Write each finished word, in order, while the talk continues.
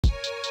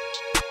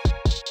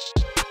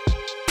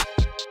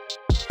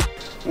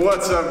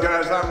What's up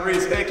guys, I'm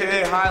Reese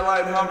aka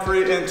Highlight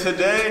Humphrey, and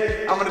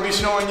today I'm going to be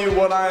showing you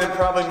what I am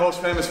probably most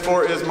famous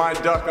for is my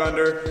duck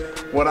under,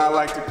 what I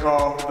like to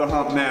call the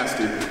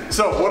Humpnasty.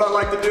 So what I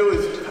like to do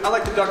is, I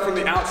like to duck from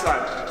the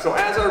outside. So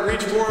as I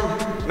reach for him,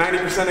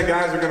 90% of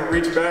guys are going to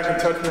reach back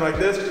and touch me like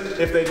this.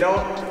 If they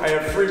don't, I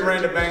have free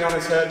rein to bang on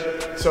his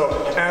head.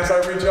 So as I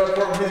reach up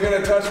for him, he's going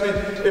to touch me.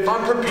 If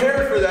I'm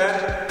prepared for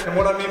that, and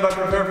what I mean by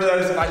prepared for that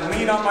is if I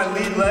lean on my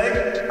lead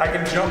leg, I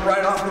can jump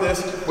right off of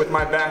this with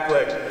my back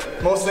leg.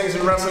 Most things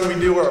in wrestling we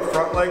do are a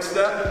front leg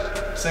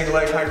step, single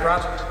leg high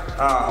crotch.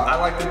 I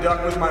like to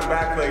duck with my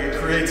back leg.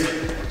 It creates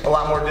a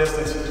lot more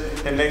distance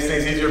and makes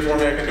things easier for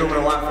me. I can do them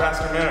in a lot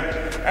faster manner.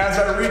 As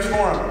I reach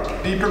for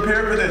him, be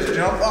prepared for this.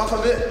 Jump off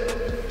of it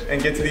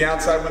and get to the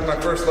outside with my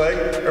first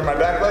leg, or my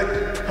back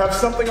leg. Have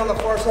something on the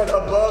far side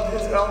above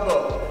his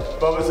elbow.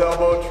 Above his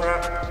elbow,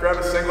 grab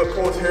his singlet,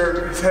 pull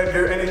his head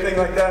here, anything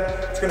like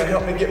that. It's gonna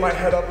help me get my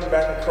head up and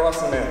back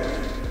across the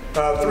man.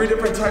 3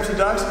 different types of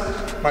ducks.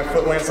 My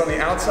foot lands on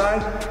the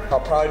outside. I'll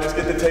probably just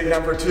get the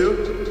takedown for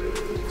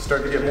 2.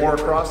 Start to get more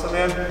across the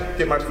man.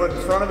 Get my foot in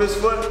front of his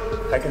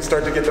foot. I can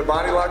start to get the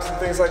body locks and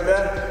things like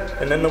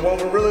that. And then the one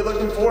we're really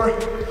looking for,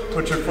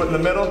 put your foot in the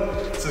middle.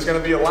 This is gonna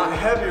be a lot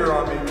heavier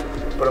on me.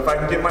 But if I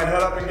can get my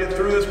head up and get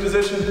through this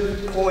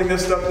position, pulling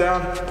this stuff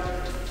down,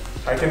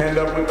 I can end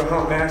up with the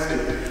Humpnasty.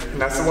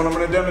 And that's the one I'm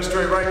gonna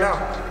demonstrate right now.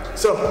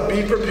 So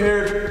be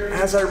prepared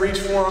as I reach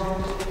for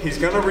him. He's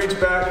gonna reach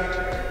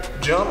back.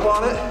 Jump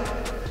on it,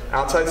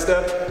 outside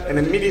step, and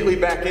immediately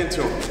back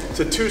into him. It's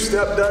a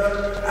 2-step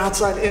duck,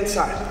 outside,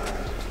 inside.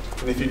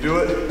 And if you do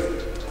it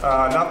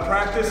enough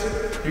practice,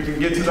 you can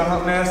get to the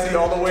Humpnasty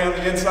all the way on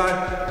the inside,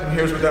 and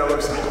here's what that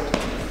looks like.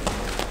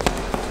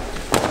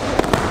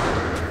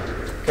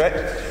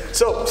 Okay,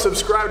 so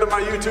subscribe to my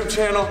YouTube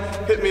channel,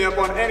 hit me up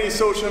on any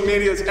social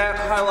medias at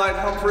Highlight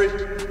Humphrey,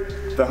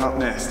 the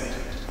Humpnasty.